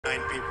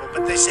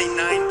they say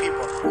 9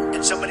 people,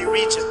 and somebody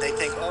reads it, they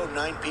think, oh,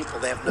 9 people,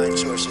 they have 9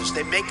 sources.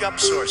 They make up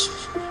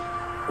sources.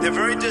 They're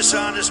very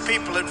dishonest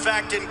people. In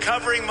fact, in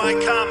covering my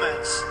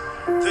comments,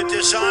 the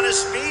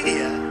dishonest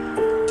media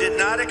did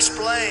not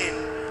explain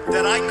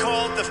that I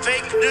called the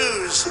fake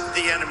news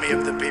the enemy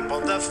of the people,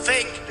 the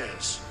fake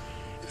news.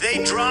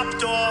 They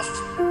dropped off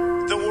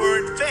the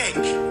word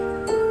fake.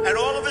 And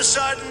all of a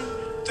sudden,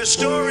 the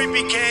story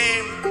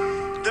became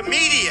the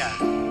media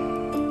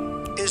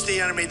is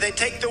the enemy. They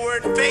take the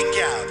word fake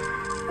out.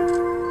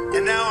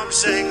 And now I'm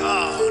saying,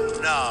 oh,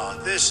 no,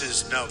 this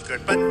is no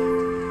good. But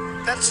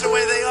that's the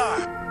way they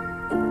are.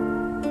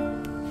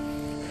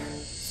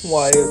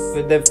 Why is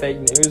the fake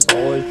news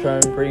always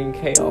trying to bring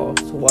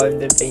chaos? Why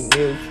the fake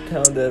news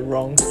tell the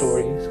wrong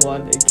stories? Why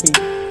they keep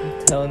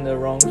telling the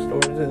wrong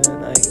stories in the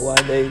night? Why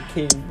they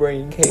keep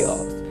bringing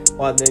chaos?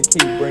 Why they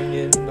keep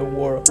bringing the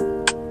war?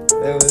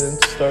 They would have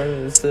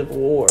started a civil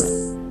war.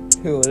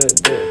 Who would have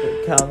did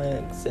the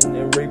Catholics and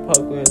the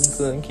Republicans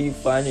and keep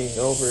fighting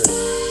over it?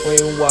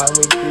 Why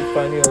we keep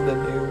fighting on the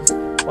news?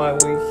 Why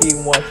we keep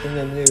watching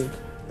the news?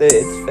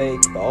 It's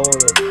fake all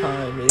the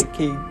time. It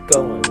keep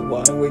going.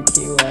 Why we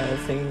keep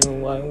laughing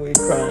and why we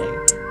crying?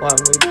 Why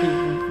we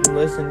keep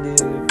listening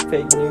to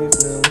fake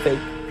news and fake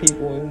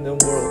people in the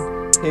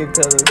world who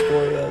tell the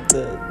story of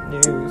the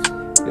news?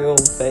 Feel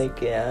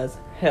fake as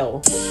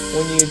hell.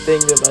 When you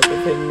think about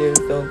the fake news,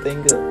 don't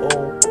think of,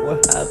 oh,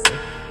 what happened?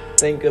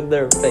 Think of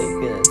their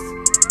fakeness.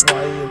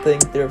 Why do you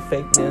think their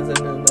fakeness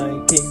in the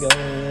night keep going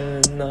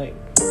in the night?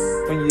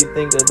 When you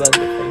think about the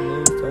fake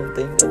news, don't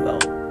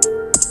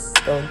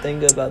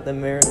think about the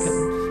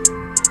Americans.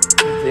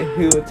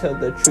 Who will tell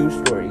the true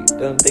story?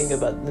 Don't think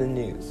about the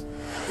news.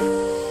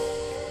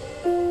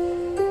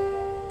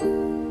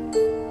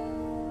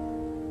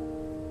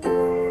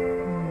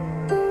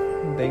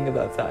 Think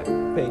about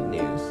fake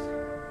news.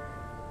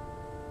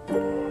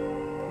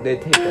 They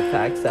take the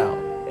facts out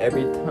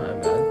every time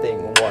I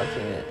think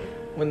watching it.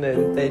 When they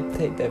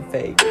take the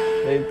fake,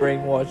 they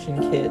brainwashing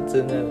kids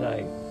in the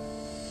night.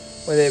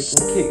 When they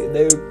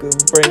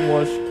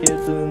brainwash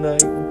kids in the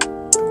night,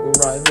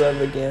 rise up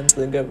against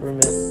the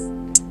government.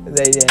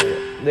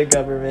 The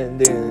government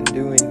didn't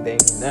do anything.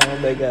 Now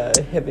they got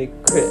a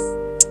hypocrite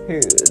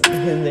his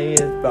name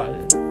is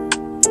Biden.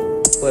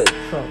 But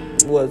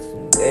Trump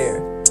wasn't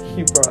there.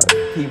 He brought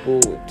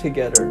people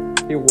together.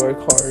 He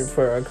worked hard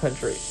for our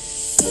country.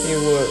 They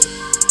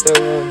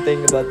won't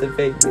think about the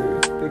fake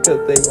news because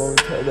they won't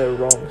tell the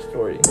wrong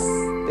story.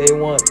 They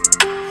want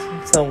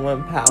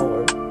someone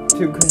power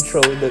to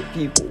control the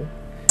people.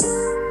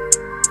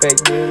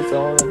 Fake news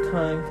all the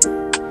time.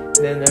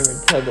 They never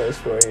tell the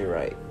story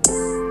right.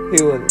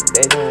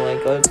 They don't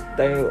like us.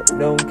 They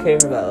don't care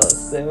about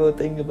us. They will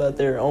think about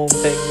their own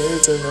fake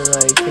news and then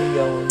they keep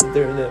going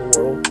through the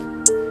world.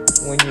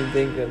 When you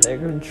think of they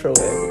control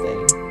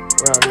everything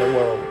around the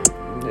world,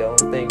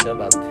 don't think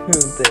about who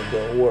think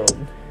the world.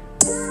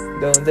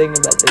 Don't think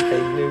about the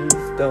fake news.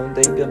 Don't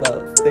think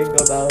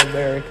about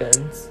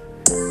Americans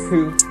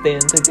who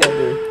stand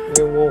together.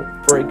 We won't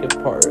break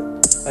apart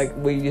like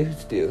we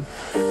used to.